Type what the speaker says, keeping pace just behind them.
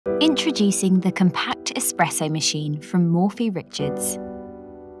Introducing the compact espresso machine from Morphy Richards.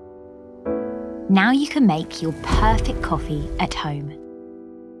 Now you can make your perfect coffee at home.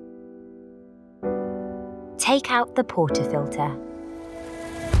 Take out the portafilter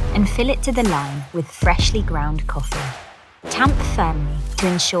and fill it to the line with freshly ground coffee. Tamp firmly to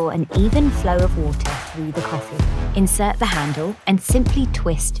ensure an even flow of water through the coffee. Insert the handle and simply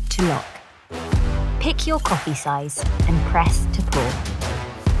twist to lock. Pick your coffee size and press to pour.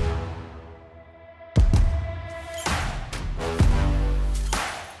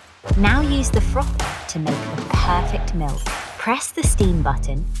 Now use the frother to make the perfect milk. Press the steam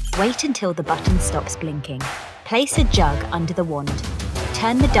button, wait until the button stops blinking. Place a jug under the wand.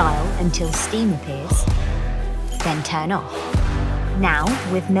 Turn the dial until steam appears, then turn off. Now,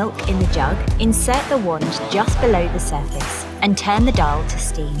 with milk in the jug, insert the wand just below the surface and turn the dial to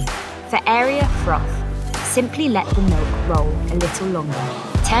steam. For area froth, simply let the milk roll a little longer.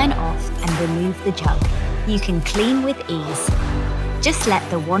 Turn off and remove the jug. You can clean with ease. Just let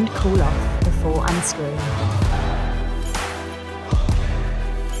the wand cool off before unscrewing.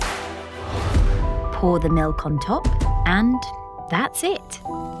 Pour the milk on top, and that's it.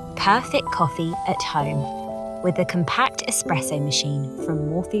 Perfect coffee at home with a compact espresso machine from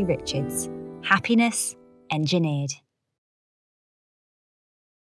Morphy Richards. Happiness engineered.